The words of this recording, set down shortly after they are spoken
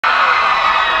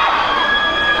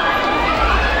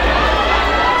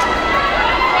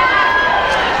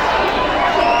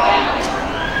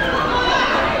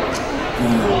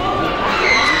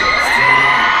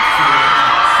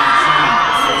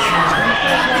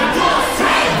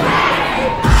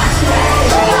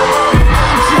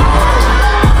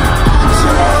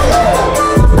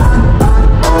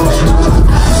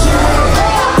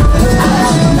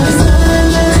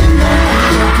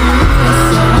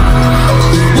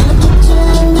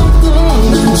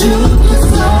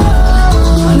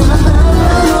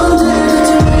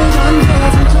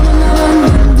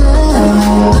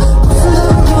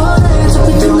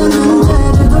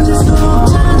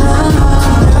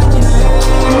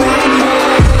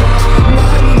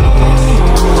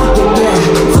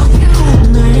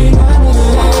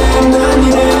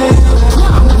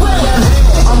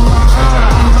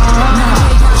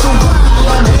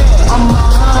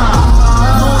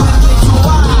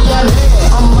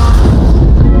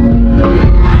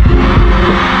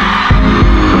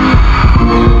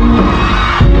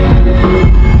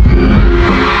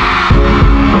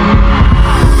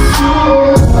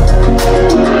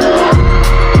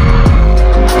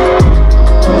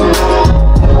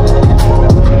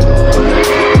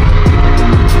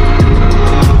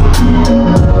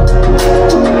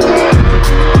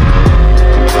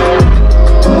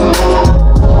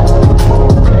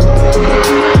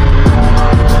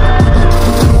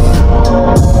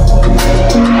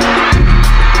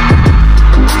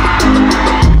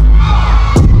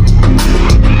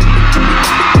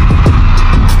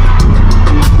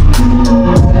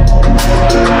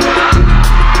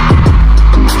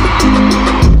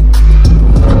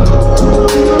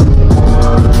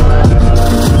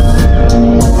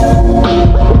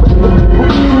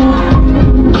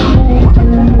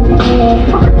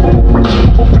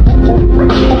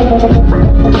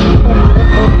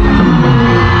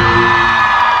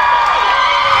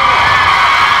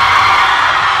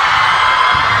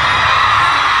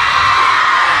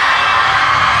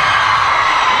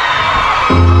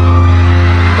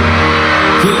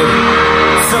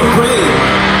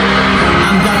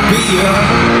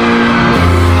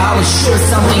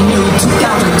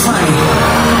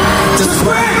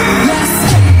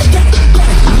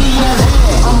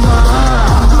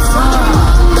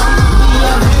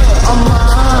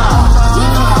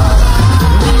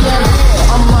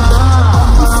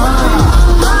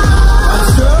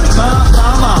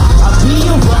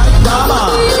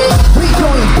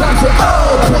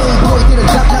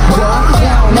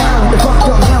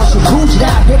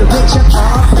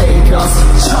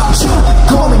플러스 척추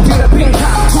고민들의 빈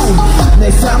카툰 내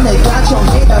삶 내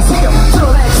가정에 다 새겨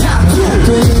드러내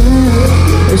타투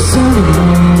일상이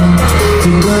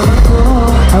들어봤고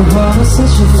I wanna set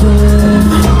you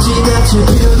free 지나칠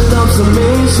필요는 없어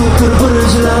매일 손끝을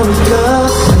부르질 않을까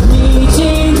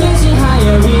미친 듯이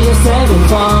higher we just having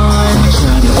fun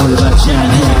전혀 올바지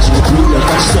않아 지금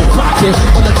불려까지 셀프하게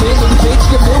오늘 계속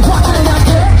베이지게 내 화를 나게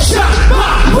Shut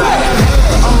my way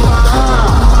엄마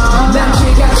난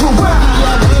제가 좋아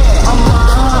미안해 엄마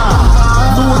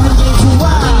노는 게 좋아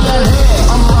미안해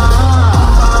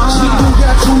엄마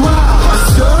친구가 좋아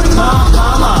Sorry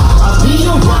mama I'll be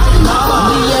alright mama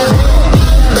미안해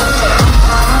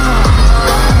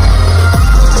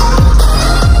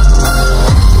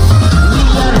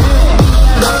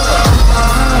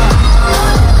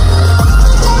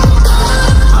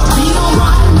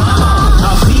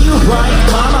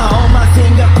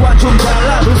좀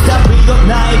달라 Lose that beat up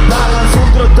나의 발란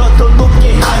손들어 더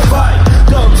높게 high five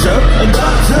Thumbs up and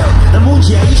thumbs up 난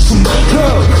문제야 issue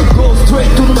maker Go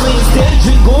straight to the main stage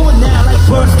주인공은 나 like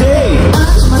birthday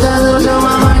아침마다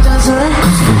들어가와 말 dancer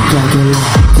Cause we got it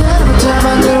들어보자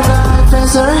만들어가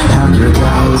fencer 한결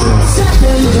가오를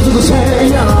새벽 이제 두고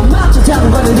새려 막차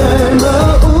타고 가는데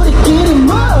뭐 우리끼리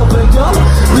뭐 break up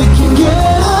We can get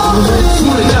up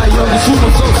술에 나 여기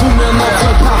숨었어 수면 없어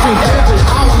popping heaven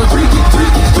I wanna drink it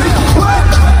drink it drink it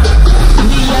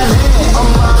미안해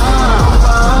엄마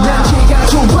난 걔가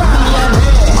좋아 미안해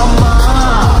엄마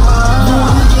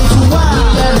노는 게 좋아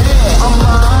미안해 엄마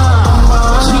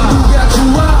친구가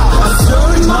좋아 I'm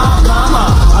sorry mama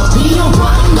I'll be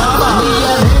alright mama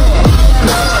미안해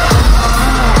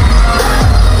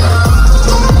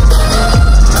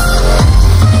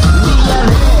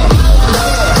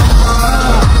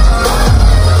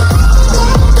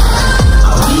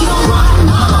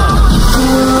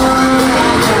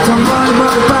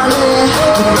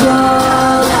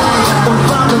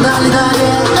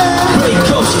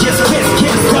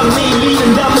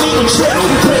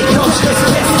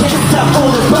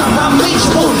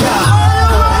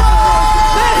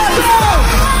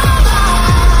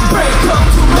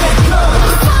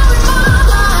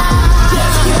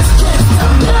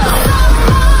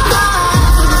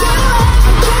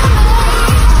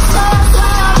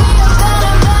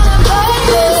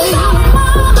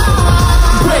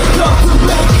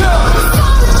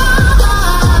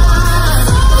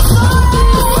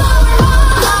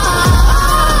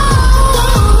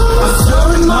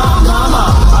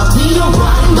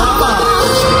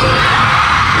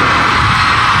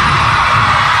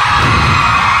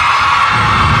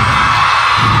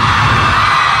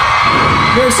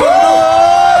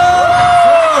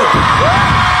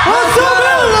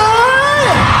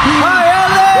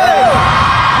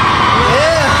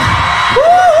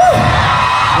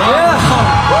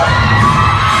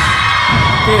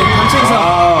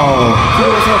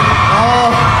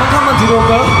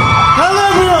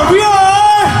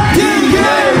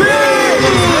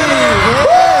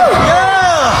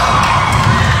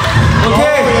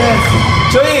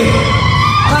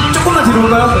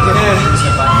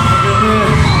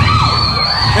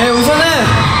네, 우선은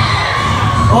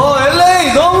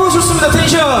LA 너무 좋습니다.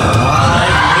 텐션.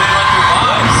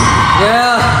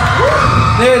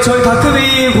 네, 저희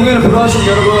다크비 공연을 보러 와주신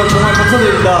여러분 정말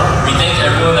감사드립니다. We thank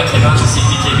everyone that came out to see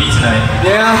DKB tonight.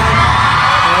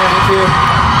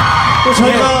 또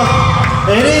저희가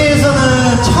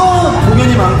LA에서는 처음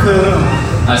공연이만큼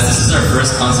As this is our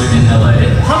first concert in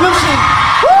LA. 한 명씩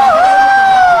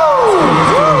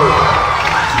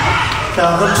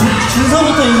자, 그럼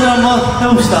준서부터 인사 한번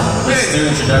해봅시다. Let's do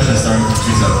introduction starting with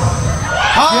JUNSEO.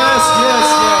 Yes.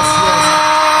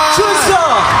 준서!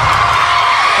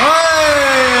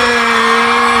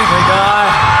 Hey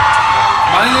guys,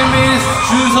 my name is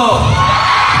JUNSEO.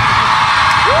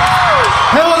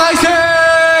 Have a nice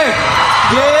day!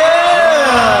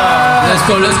 Yeah! Let's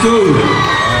go!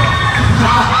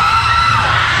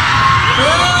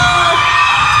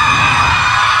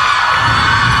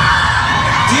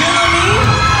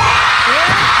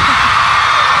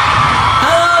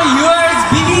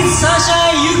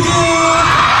 Sunshine YUKU!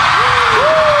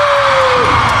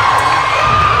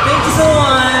 Thank you so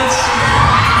much!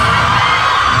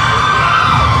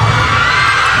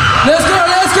 Let's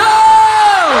go!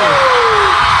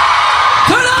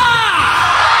 Turn up!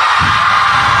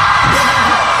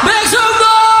 Make some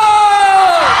noise!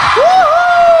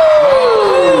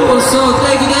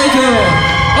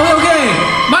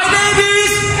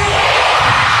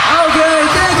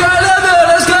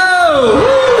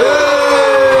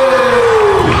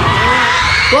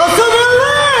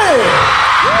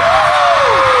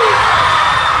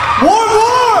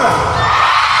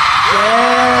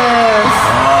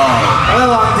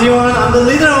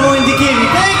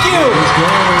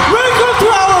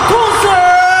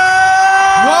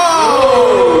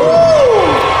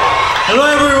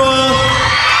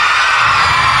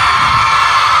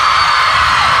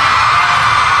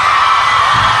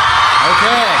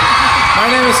 Okay. My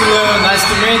name is LUNE. Nice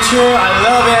to meet you. I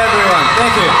love everyone.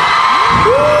 Thank you.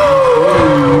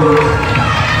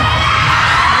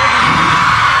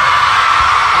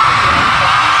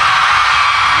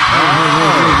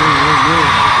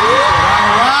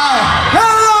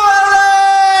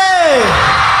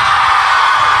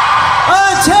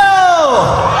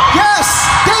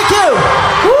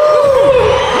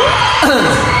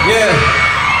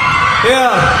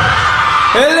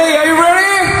 LA, are you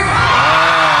ready?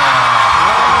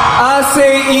 I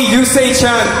say E, you say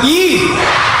Chan. E!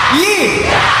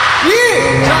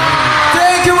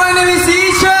 Thank you, my name is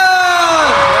HEECHAN!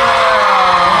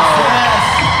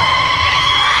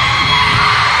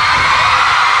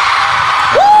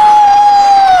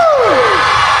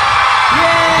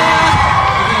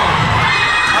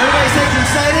 Are you guys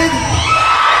excited?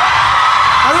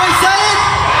 Are you excited?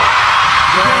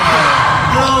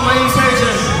 Hello, my name is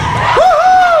HEECHAN.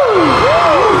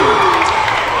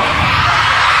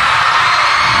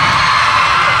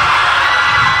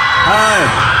 Hi,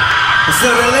 what's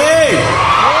up, LA?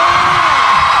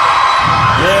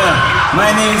 Yeah, my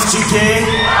name is GK.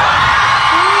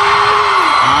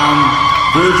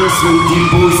 We're just with deep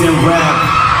voice and rap.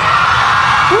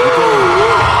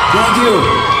 Thank you.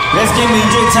 Let's give me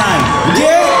enjoy time.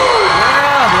 Okay?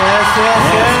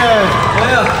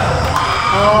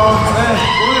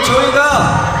 오늘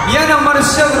저희가 미안한 말을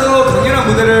시작으로 강렬한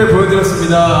무대를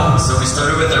보여드렸습니다. So we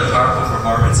started with our powerful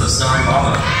performance of Sorry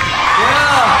Mama.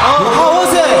 How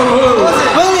was it?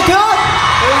 Very good?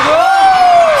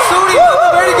 Sorry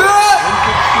Mama, very good!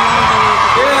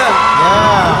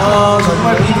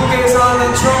 정말 미국에서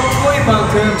하는 처음 투어인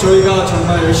만큼 저희가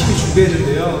정말 열심히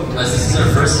준비했는데요. As this is our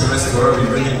first US tour, we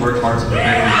really worked hard to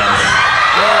prepare you guys.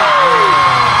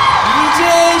 이제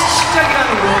시작이라는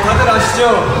거 다들 아시죠?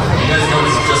 You guys know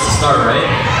this is just the start, right?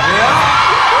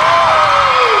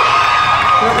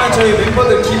 그러면 저희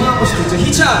멤버들 기분 한 번씩 듣죠.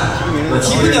 희찬!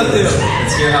 기분이 어때요?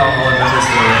 Let's hear how all our members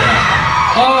feel right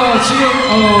now. 지금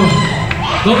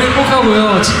너무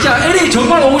행복하고요. 진짜 LA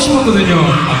정말 오고 싶었거든요.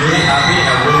 I'm really happy and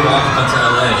I really want to come to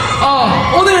LA.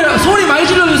 오늘 소리 많이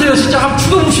질러주세요. 진짜 한번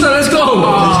죽어봅시다. Let's go.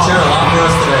 Please cheer a lot for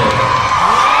us today.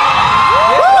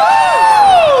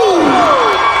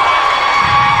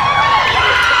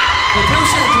 태우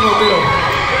씨는 기분 어때요?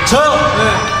 저요?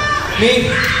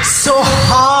 Me? So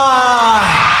high.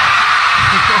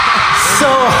 So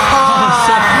high.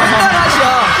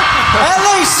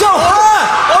 LA so hot.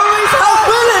 Always hot. I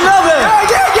really love it.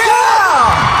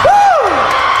 Yeah. Woo!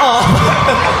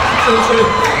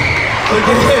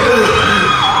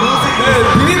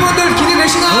 비밀분들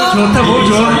기대되시나요? 좋다, 뭐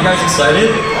좋아. Are you guys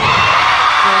excited?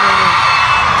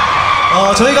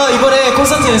 저희가 이번에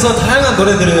콘서트에서 다양한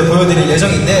노래들을 보여드릴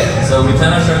예정인데 So we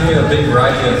plan on showing you a big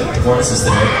variety of performances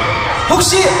today.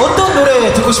 혹시 어떤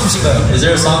노래 듣고 싶으신가요? Is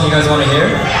there a song you guys want to hear?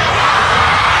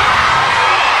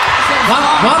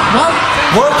 What?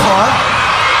 Work hard.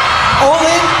 All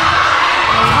in.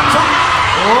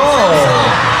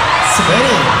 So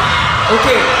many.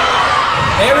 오케이.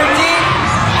 Everything.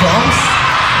 Drums.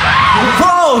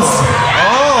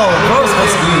 Drums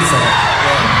makes good sound.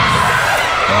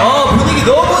 분위기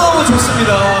너무너무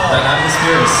좋습니다. That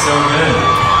atmosphere is so good.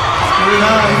 우리가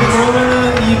이제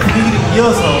그러면은 이 분위기를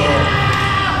이어서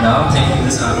Now, taking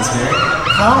this atmosphere,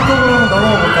 다음 곡으로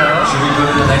넘어가 볼까요? should we go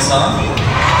to the next song?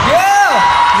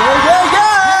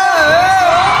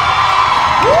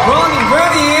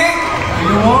 Running.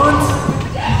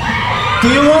 Do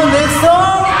you want next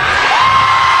song?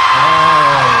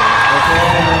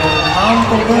 다음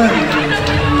곡은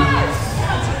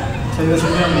저희가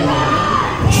준비한 곡은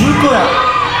줄 거야.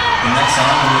 The next song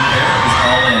we prepare is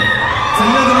All In.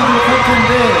 들려드리도록 할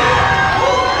텐데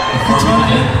Before we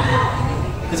begin,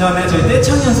 그 전에 저희 떼창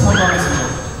연습 한번 하겠습니다.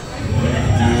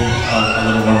 do a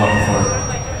little warm up before.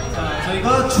 자, 저희가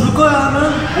줄 거야 하면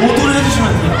모두를 해주시면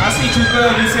돼요. 다시 줄 거야,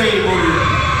 리세이 모두.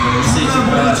 When we say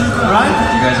Super, Right?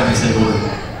 you guys have to say Boo.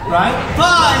 Right? 5,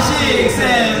 6,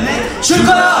 7, 8 줄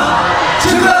거야!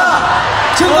 줄 거야!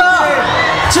 줄 거야!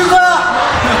 줄 거야!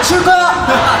 줄 거야!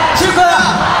 줄 거야!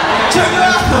 줄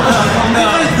거야!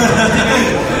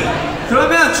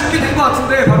 그러면 준비된 것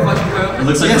같은데 바로 가실까요? It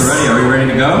looks like we're ready. Are you ready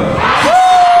to go?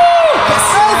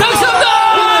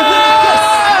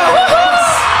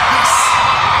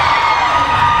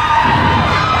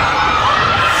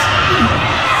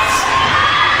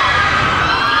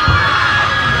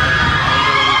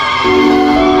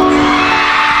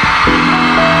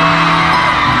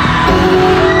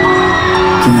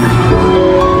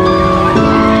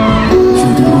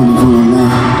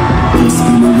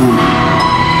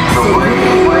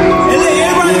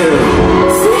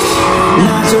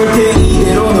 나 절대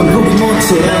이대로는 포기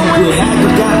못해 왜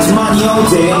all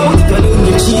day 다른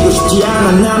게 치고 싶지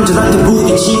않아 남자한테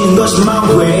부딪히는 것이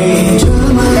my way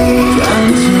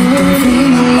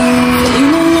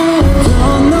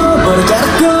너를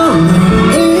따라고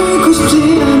널 잃고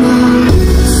싶지 않아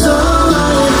So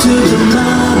hard to do my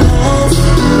best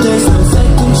There's no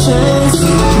second chance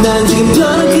난 지금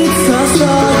저렇게 있었어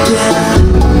yeah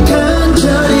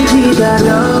간절히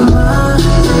기다려봐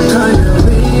Trying to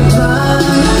reply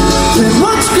Then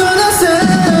what you gonna say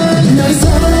널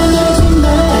사랑하지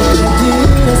말고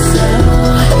그랬어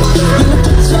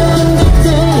연락조차 안 될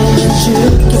때는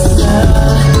죽겠어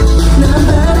난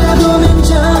바라보면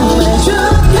정말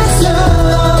좋겠어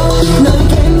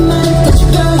너에게만 따줄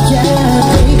거야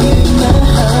Baby my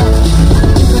heart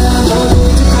누가 모두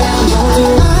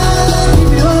I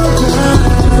give you all time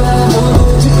누가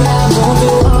모두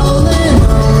all in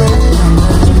all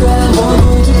누가 모두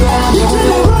You tell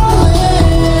me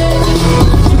rolling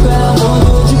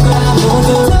누가 모두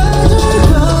따줄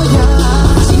거야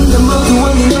지금 모두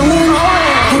원인 없는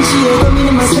한시에 고민은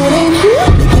my setting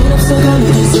내겐 없어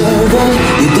you deserve it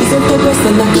You deserve the best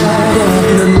and I got it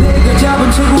넌 내가 잡은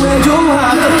최고의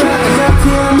조화 끝까지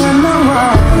같으면 나와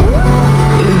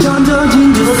이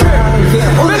던져진 두 살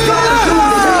오늘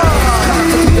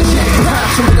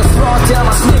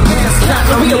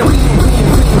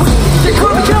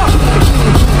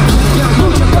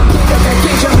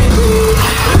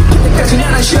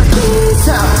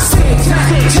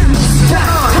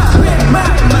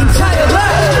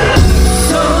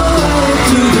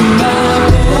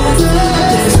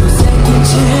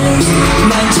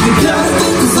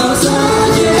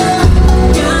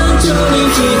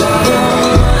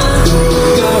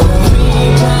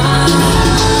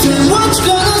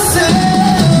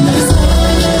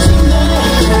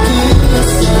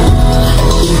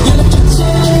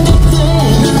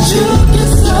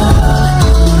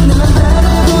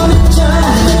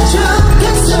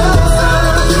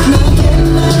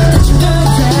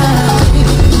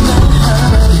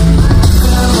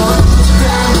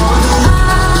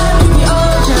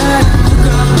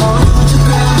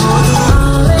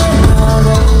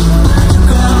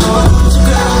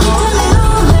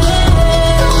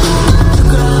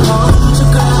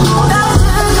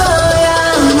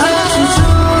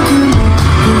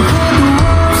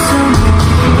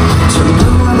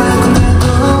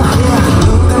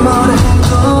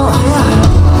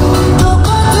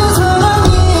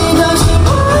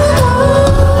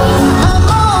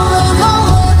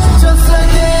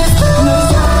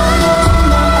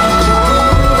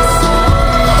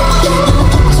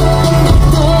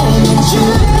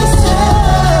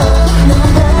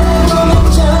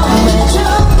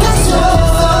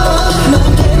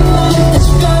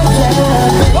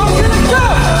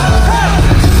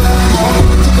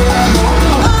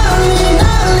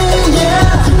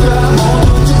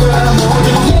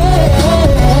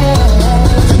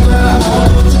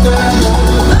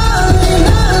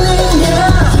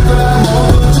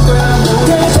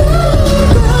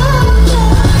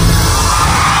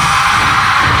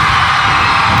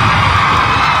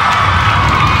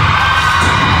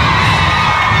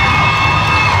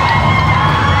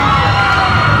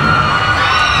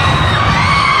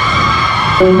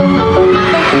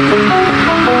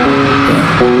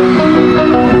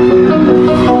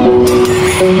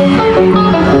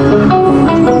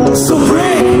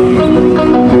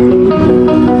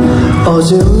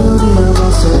어제 우리가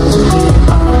벗어진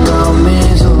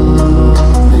아까움에서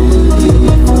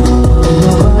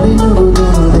Nobody 누구도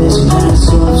널 대신할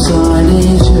수 없어 I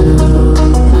need you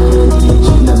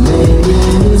난 매일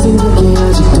네 생각에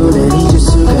아직도 난 잊을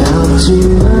수가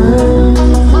없지만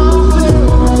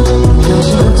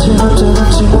여지같이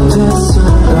어쩌지 못했어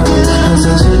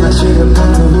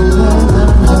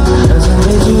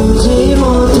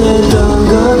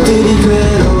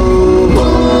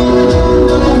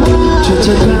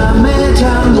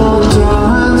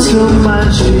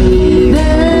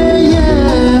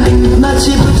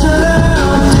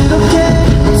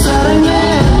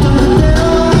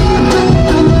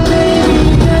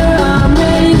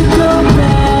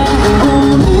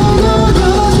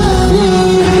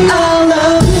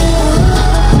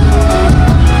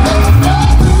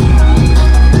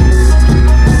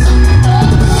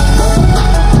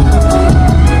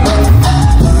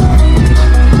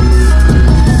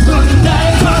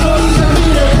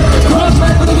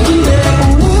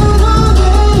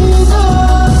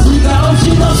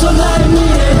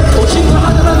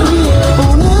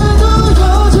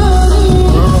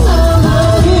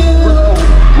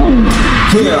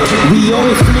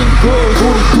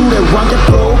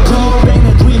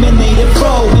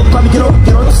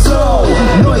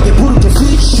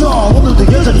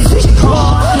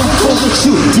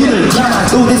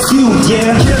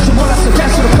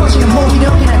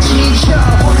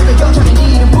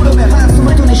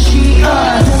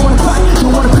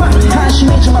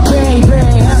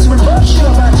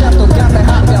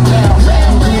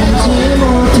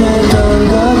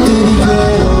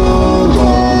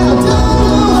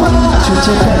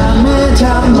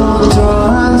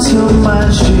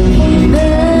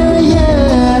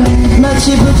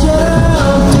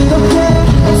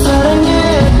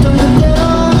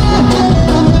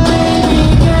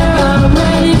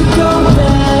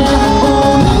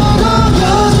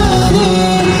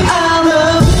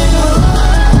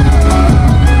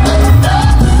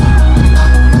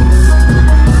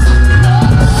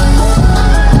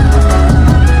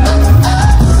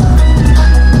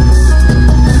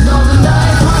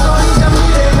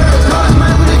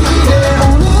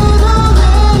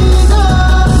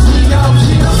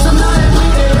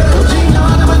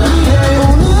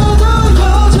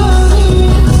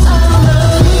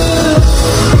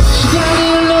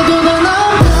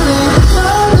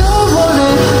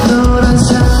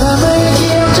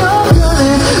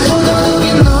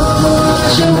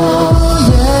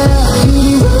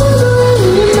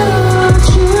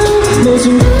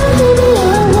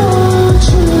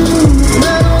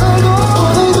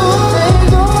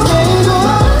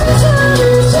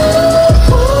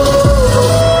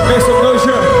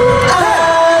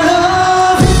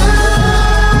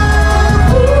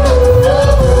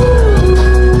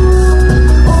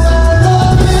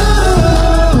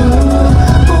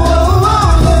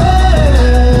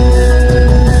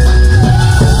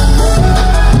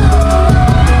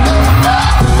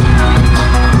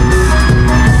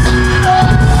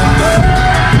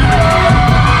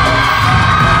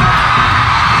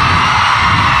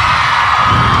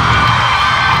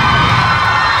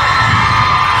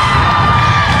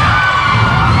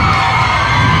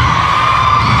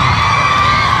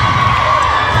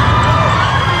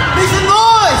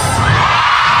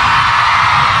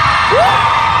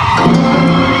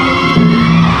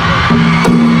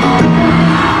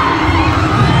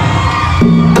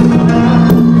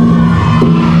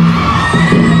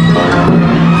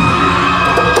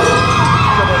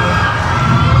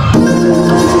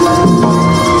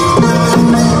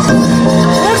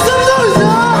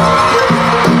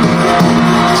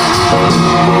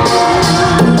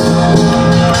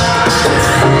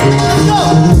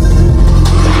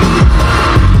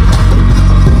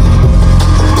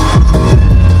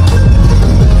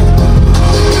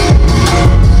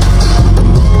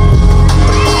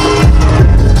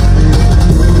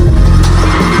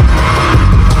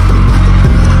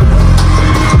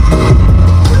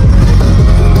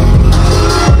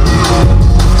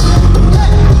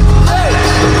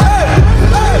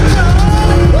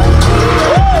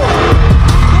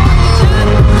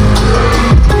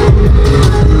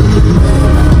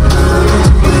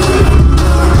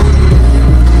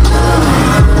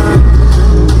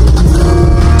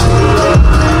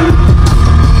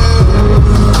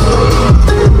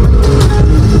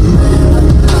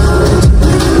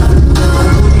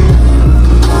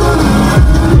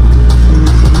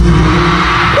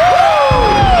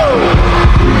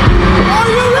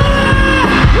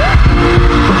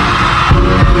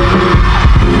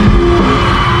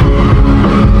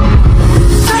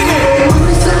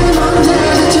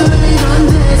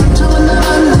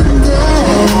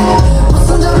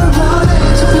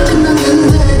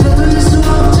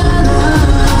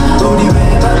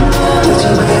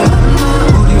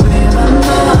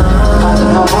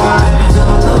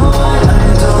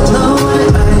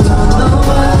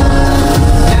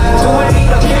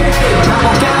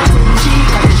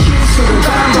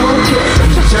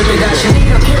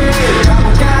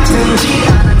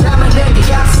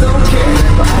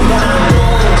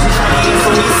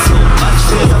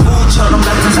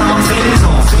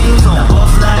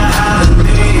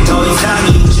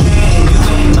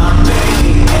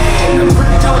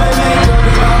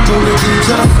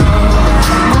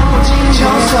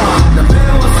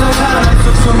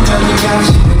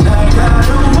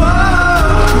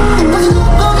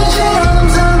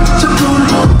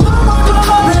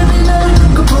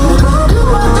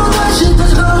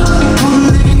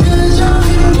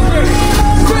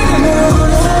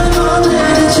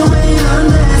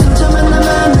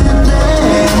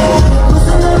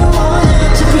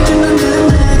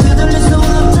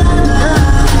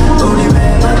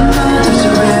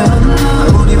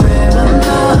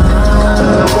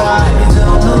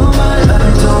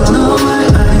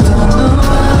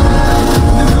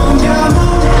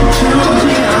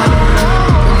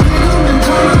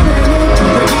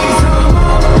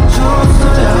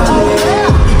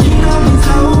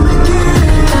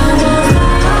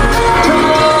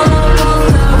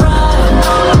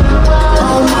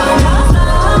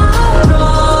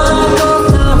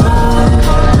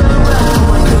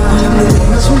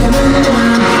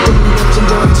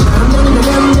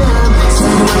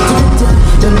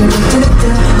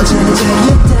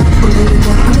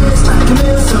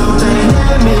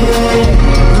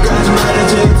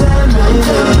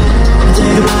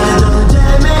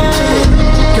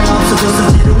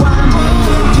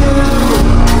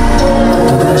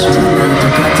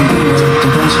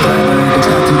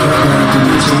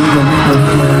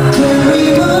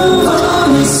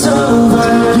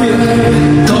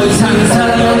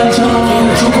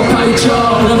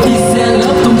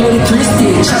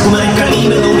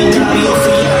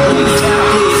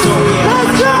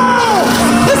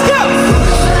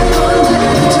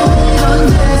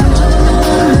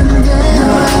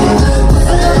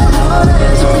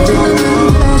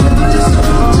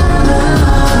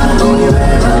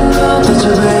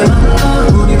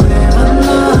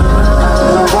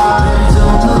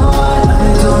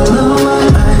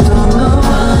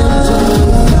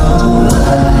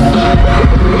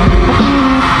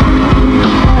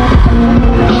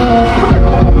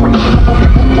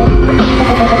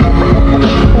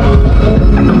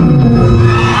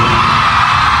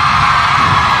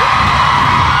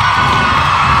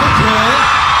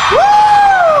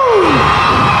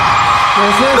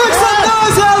Make some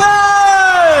noise, LA!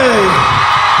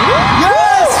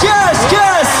 Yes, yes,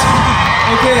 yes!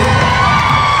 오케이.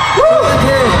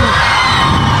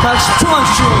 다 10초만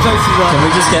주시면 감사하겠습니다. Can we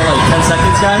just get like 10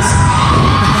 seconds, guys?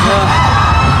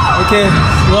 오케이.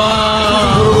 와.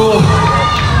 부르고.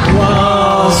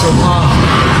 와. 좋다.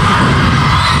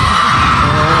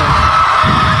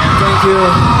 Thank you.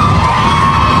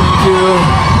 Thank you.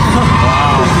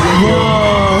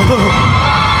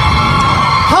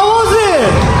 How was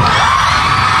it?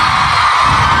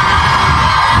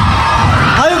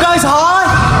 Are you guys hot?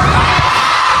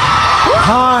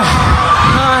 Hot.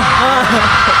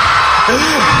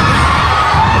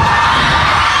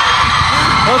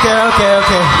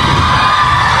 Okay.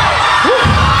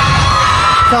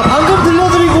 자, 방금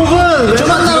들려드린 곡은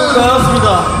조금만 뒤로 가였습니다.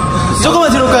 조금만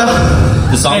뒤로 가요.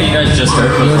 The song you guys just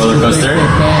heard was Roller Coaster.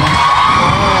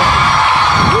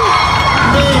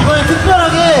 네, 이번에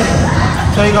특별하게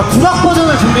저희가 국악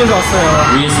버전을 준비해서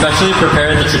왔어요. We especially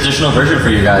prepared the traditional version for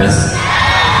you guys.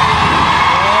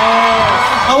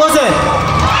 How was it?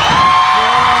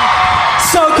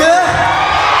 So good?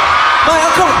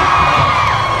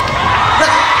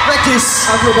 Like this.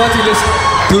 Acrobatic.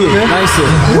 Good. Nice.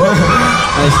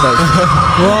 Nice.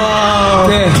 Wow.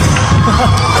 오케이.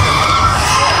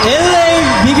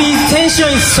 LA BB tension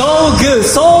is so good,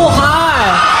 so high.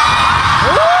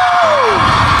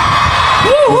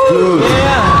 Woo!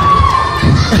 Yeah.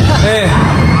 네.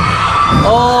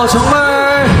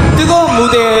 정말 뜨거운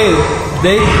무대에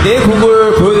네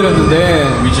곡을 보여드렸는데.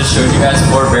 We just showed you guys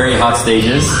 4 very hot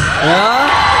stages.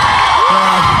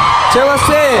 제가 봤을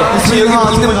때 지금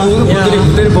여기 있는 모든 분들이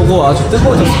무대를 보고 아주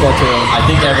뜨거워졌을 것 같아요. I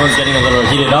think everyone's getting a little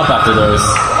heated up after those.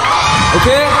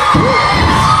 오케이?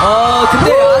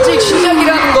 근데 아직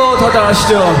시작이라는 거 다들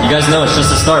아시죠? You guys know it's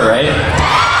just a start, right?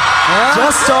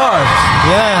 Just start.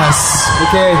 Yes.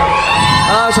 오케이.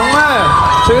 정말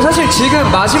저희 사실 지금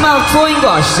마지막 투어인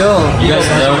거 아시죠? You guys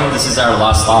know this is our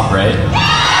last stop, right?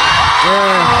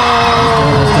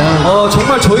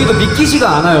 정말 저희도 믿기지가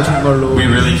않아요, 정말로. We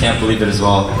really can't believe it as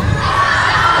well.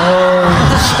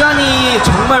 시간이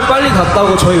정말 빨리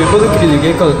갔다고 저희 멤버들끼리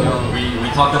얘기했거든요.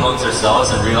 We talked amongst ourselves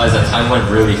and realized that time went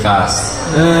really fast.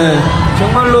 네,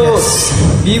 정말로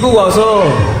미국 와서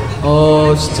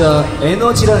진짜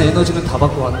에너지는 다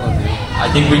받고 가는 것 같아요.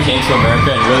 I think we came to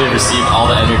America and really received all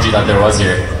the energy that there was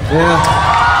here. Yeah,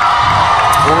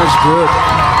 that's good.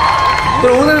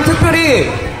 그럼 오늘은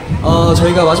특별히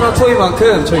저희가 마지막 투어인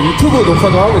만큼 저희 유튜브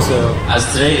녹화도 하고 있어요. As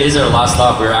today is our last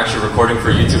stop, we're actually recording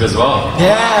for YouTube as well.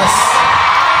 Yes.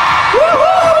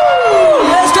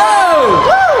 Let's go!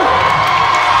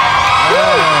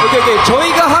 오케이.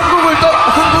 저희가 한국을 갔다.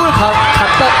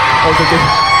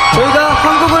 저희가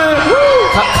한국을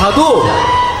가도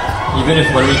Even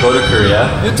if when we go to Korea,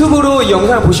 유튜브로 이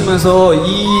영상을 보시면서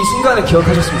이 순간을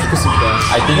기억하셨으면 좋겠습니다.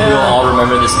 I think we'll all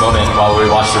remember this moment while we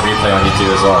watch the replay on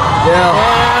YouTube as well. Yeah.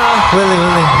 Really.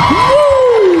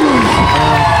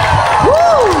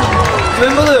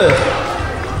 멤버들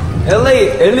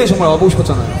LA 정말 와보고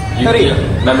싶었잖아요. 해리.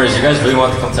 Members, you guys really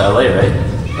want to come to LA, right?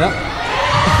 Yeah?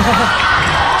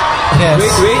 Yes.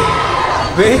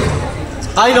 Wait.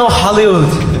 I know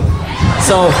Hollywood.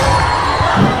 So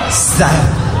sad.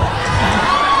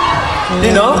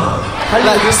 You know?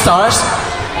 Like stars.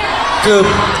 그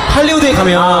할리우드에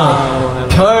가면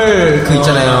별 그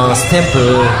있잖아요. 스탬프.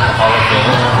 Hall of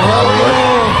Fame,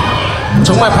 Hollywood.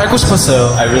 정말 밟고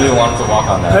싶었어요. I really wanted to walk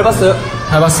on that. 밟았어요?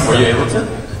 밟았습니다. Were you able to?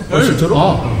 실제로?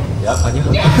 Yep. 아니요.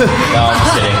 No, I'm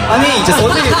just kidding. 아니 이제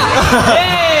어제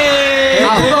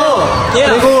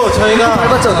그리고 저희가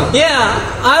밟았잖아. Yeah,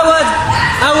 I went,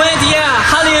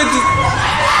 Hollywood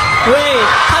way,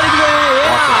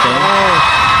 Walk of Fame.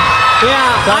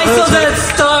 yeah, I saw that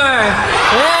star,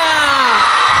 yeah,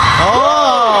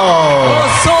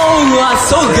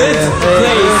 so good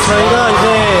place. 저희가 이제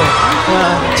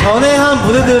전에 한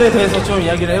무대들에 대해서 좀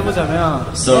이야기를 해보자면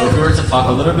So if we were to talk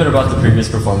a little bit about the previous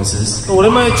performances,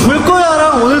 오랜만에 줄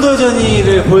거야랑 오늘도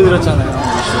여전히를 보여드렸잖아요.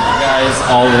 you guys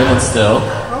all in and still.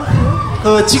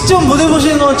 그 직접 무대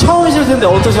보시는 건 처음이실 텐데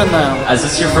어떠셨나요? As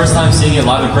it's your first time seeing it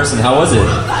live in person, how was it?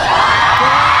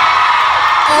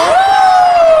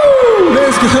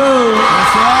 Let's go.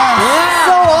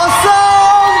 So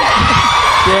awesome!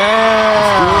 Yeah.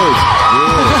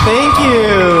 Thank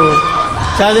you.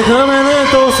 자 이제 그러면은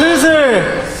또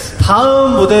슬슬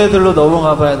다음 무대들로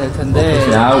넘어가 봐야 될 텐데.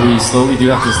 Now we slowly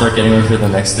do have to start getting ready for the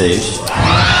next stage.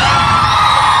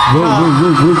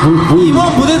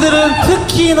 이번 무대들은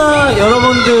특히나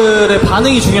여러분들의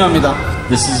반응이 중요합니다.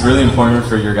 This is really important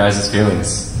for your guys'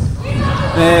 feelings.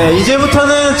 네, 네,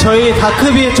 이제부터는 저희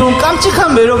다크비의 좀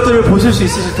깜찍한 매력들을 보실 수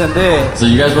있으실 텐데. So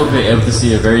you guys will be able to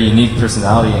see a very unique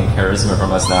personality and charisma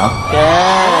from us now.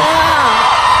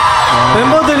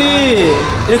 멤버들이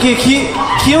이렇게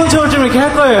귀여운 척을 좀 이렇게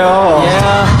할 거예요.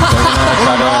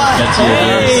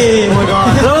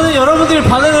 그러면 여러분들이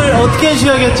반응을 어떻게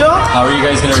해주셔야겠죠? How are you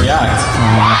guys gonna react?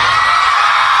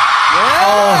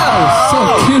 So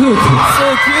cute. So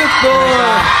cute, boy.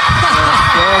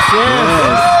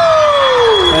 Yes.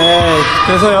 네,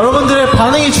 그래서 여러분들의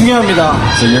반응이 중요합니다.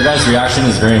 So your guys' reaction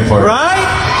is very important. Right?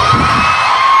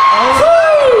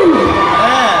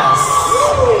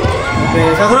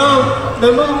 네, 자 그럼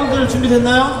멤버분들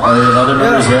준비됐나요? Are the other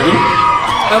members ready?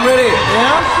 I'm ready.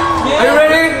 Yeah? Are you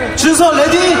ready? 준서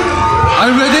ready?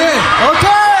 I'm ready.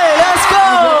 Okay, let's go.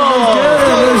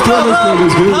 Let's go.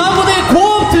 다음 무대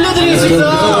고음 들려드리겠습니다.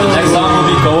 The next song will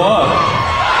be Go Up.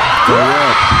 Go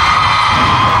up.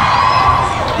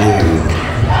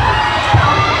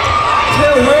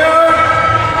 Till where?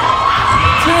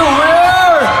 Till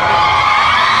where?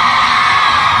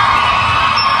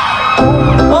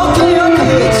 Okay.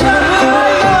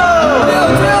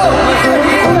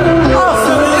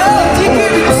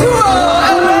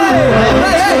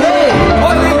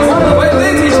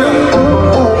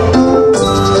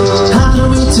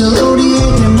 하루 이틀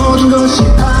우리에게 모든 것이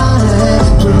바래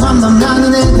불만만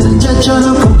나는 애들은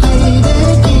제쳐놓고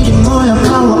기대끼리 모여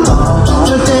파워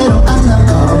절대로 안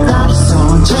나가 나를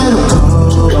채로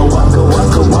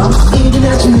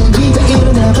이른 아침에 네가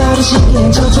일어나 바로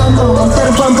시계엔 저절로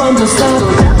때로 뻔뻔 더 stop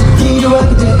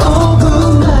필요하게 돼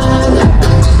 5분만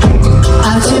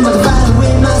아침마다 fight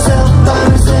with myself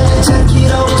밤을 새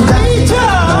찾기로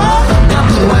난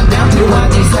필요한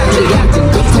내 삶을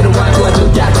약간 비틀어와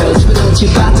도와줘 닥터 주변 눈치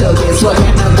빠져 Guess what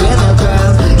안 되나 봐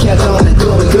걔도 난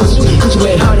꿈을 굳이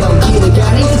왜 어려운 길을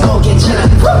가니 뭐 괜찮아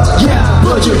Yeah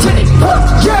보여줄 테니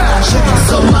Yeah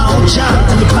소마운 장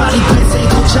이 파리 팬세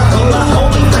고차 My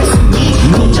only face with me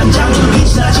공장장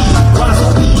준비하지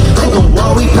과소비 Don't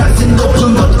worry passing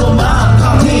높은 것으로만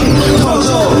파티 터져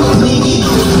분위기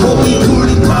몸이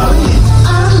풀린 파리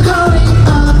I'm going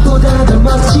up 보다 더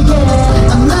멋지게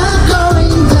I'm not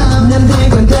going down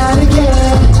남들과는 다르게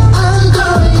I'm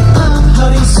going up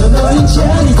허리서 너린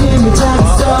자리 들면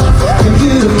작았어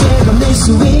여유롭게 건넬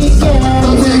수 있게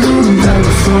얼굴은 달고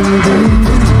손을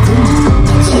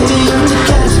TV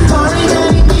언제까지 party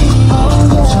night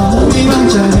저놈이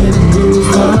반짝이는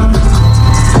rooftop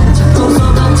자꾸서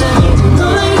반짝이는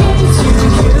너에게 to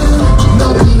you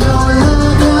높이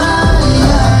올라가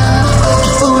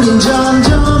우린 점점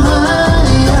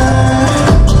higher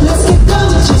Let's get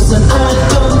going 지선 I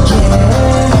don't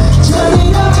care turn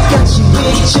it up 같이 we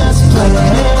just play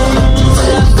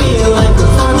I feel like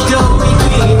we're going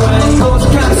green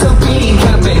고독한 성빈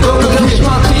카페 고독하게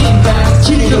popping back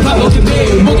지리는 바보게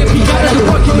매일 목에 피가 나도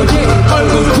버티는게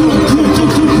얼굴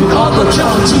쿵쿵쿵쿵 어버져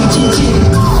징징징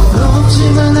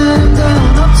높지만 아름다운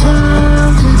uptown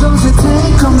그곳에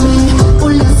take on me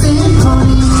울려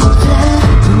symphony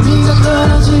우리가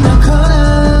떨어진 our cut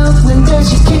out 난 다시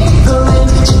keep going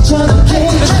지쳐도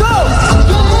keep Let's go!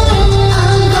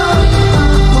 I'm going up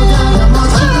보다 더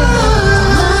멋지게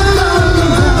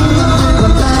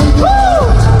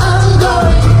I'm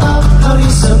going up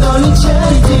어디서 걸린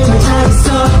자리들을 다 있어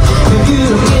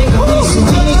여유롭게 건들 수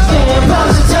있게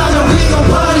밤새도록 we gon'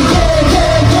 party yeah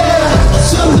yeah yeah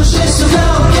숨도 쉴 수가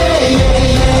없게 yeah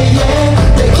yeah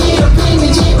yeah 내 기억이 네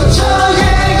집어쳐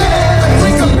yeah yeah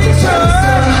Take a picture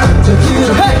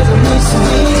여유롭게 건들 수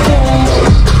있게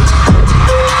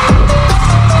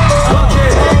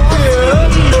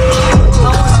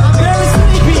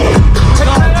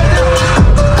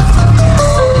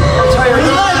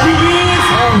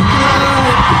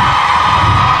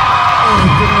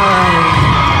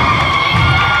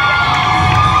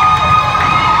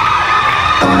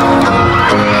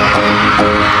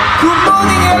Good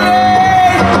morning, LA.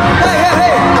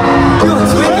 Hey. You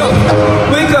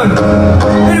wake up.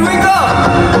 Hey, wake up.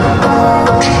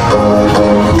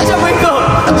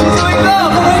 진짜 wake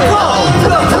up. Wake up.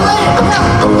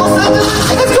 Los Angeles.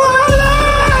 Let's go, LA.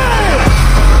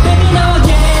 Baby, now I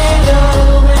get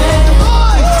away.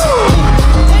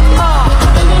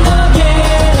 Baby, now I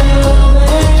get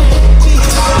away.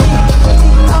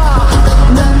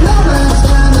 난 너만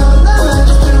너 나만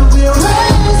we'll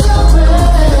raise our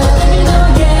Baby, now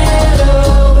I get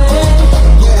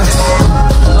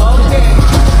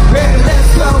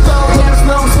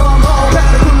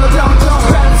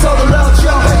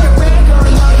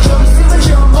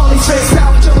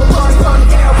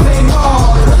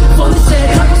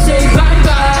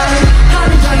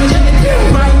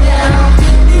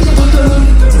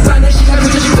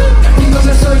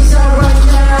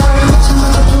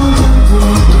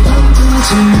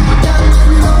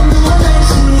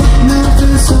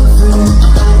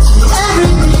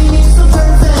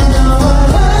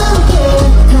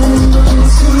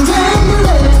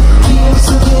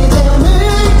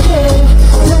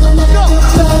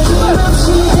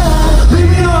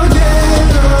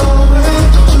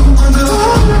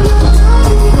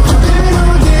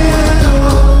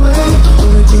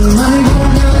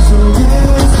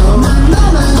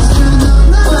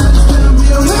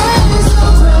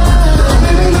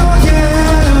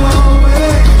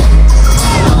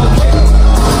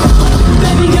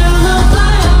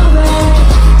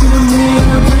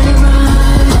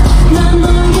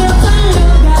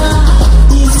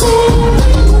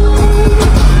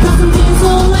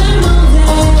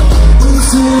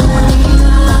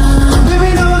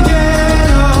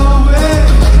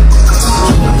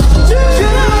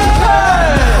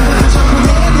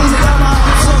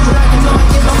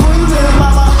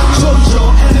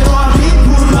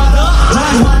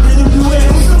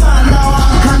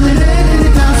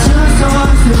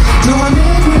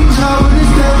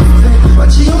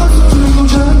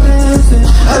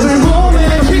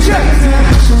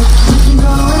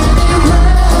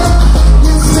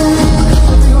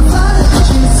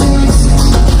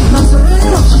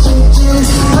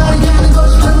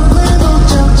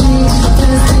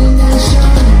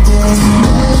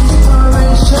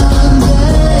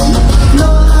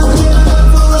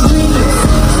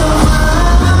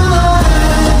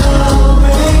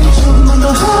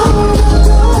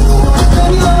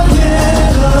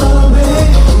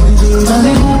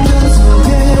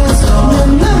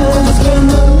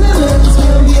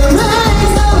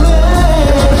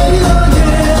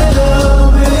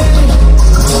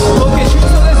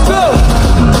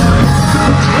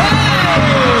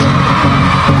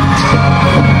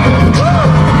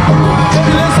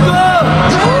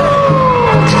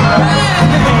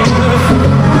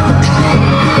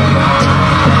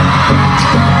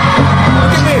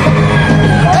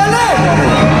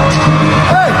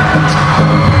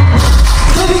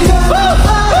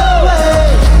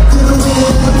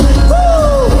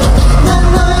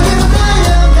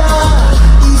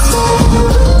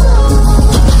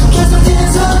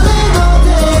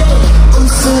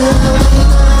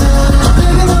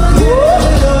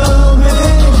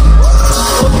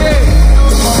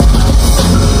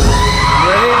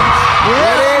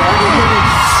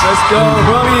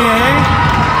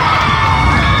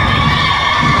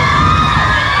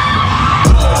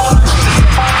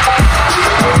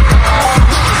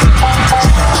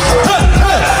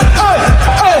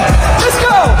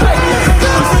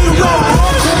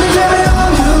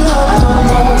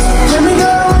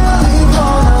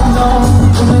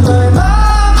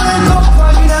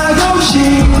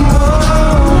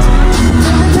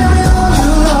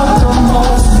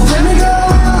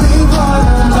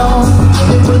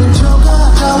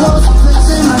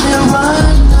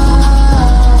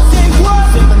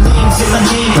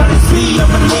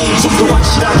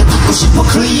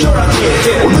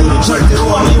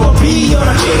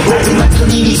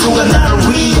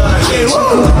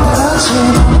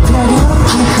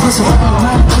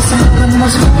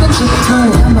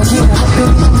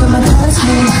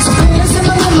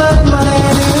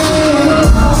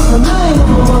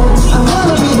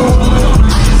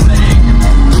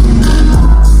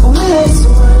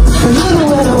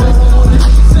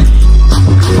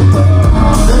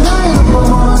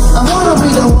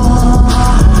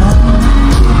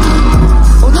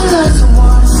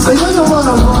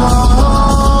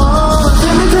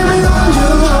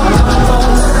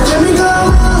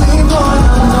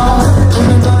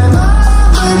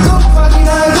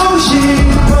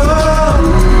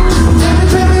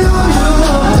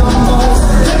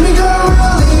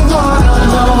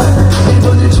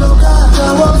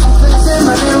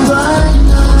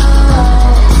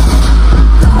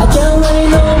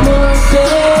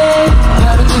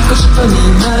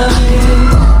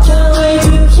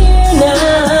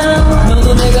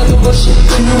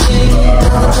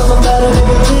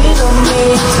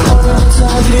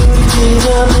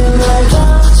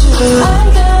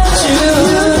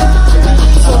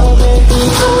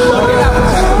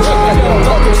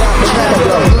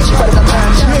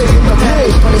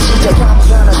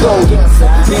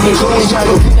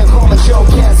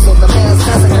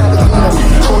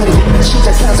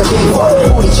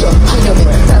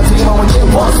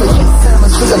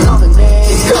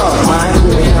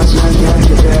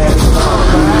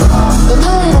The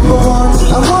night